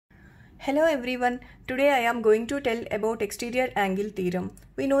Hello everyone, today I am going to tell about exterior angle theorem.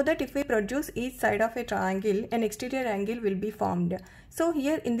 We know that if we produce each side of a triangle, an exterior angle will be formed. So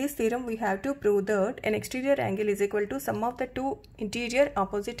here in this theorem we have to prove that an exterior angle is equal to sum of the two interior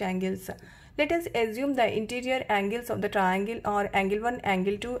opposite angles. Let us assume the interior angles of the triangle are angle 1,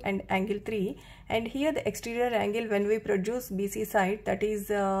 angle 2 and angle 3, and here the exterior angle when we produce BC side, that is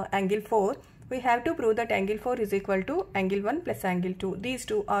angle 4. We have to prove that angle 4 is equal to angle 1 plus angle 2. These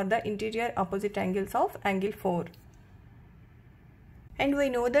two are the interior opposite angles of angle 4. And we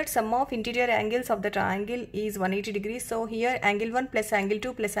know that sum of interior angles of the triangle is 180 degrees. So here angle 1 plus angle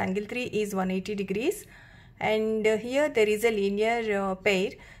 2 plus angle 3 is 180 degrees. And here there is a linear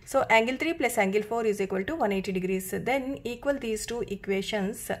pair. So angle 3 plus angle 4 is equal to 180 degrees. Then equal these two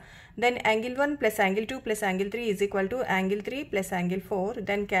equations. Then angle 1 plus angle 2 plus angle 3 is equal to angle 3 plus angle 4.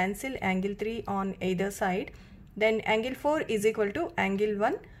 Then cancel angle 3 on either side. Then angle 4 is equal to angle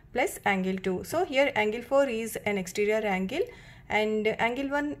 1 plus angle 2. So here angle 4 is an exterior angle, and angle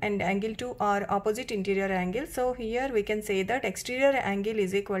 1 and angle 2 are opposite interior angles. So here we can say that exterior angle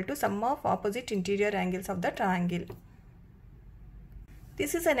is equal to sum of opposite interior angles of the triangle.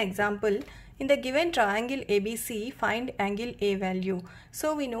 This is an example. In the given triangle ABC, find angle A value.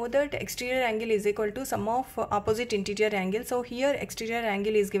 So we know that exterior angle is equal to sum of opposite interior angles. So here exterior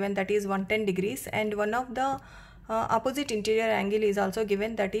angle is given, that is 110 degrees, and one of the opposite interior angle is also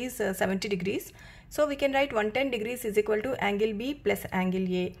given, that is 70 degrees. So we can write 110 degrees is equal to angle B plus angle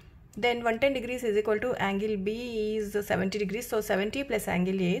A. Then 110 degrees is equal to angle B is 70 degrees. So 70 plus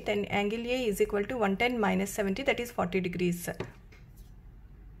angle A. Then angle A is equal to 110 minus 70, that is 40 degrees.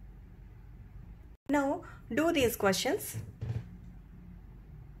 Now do these questions.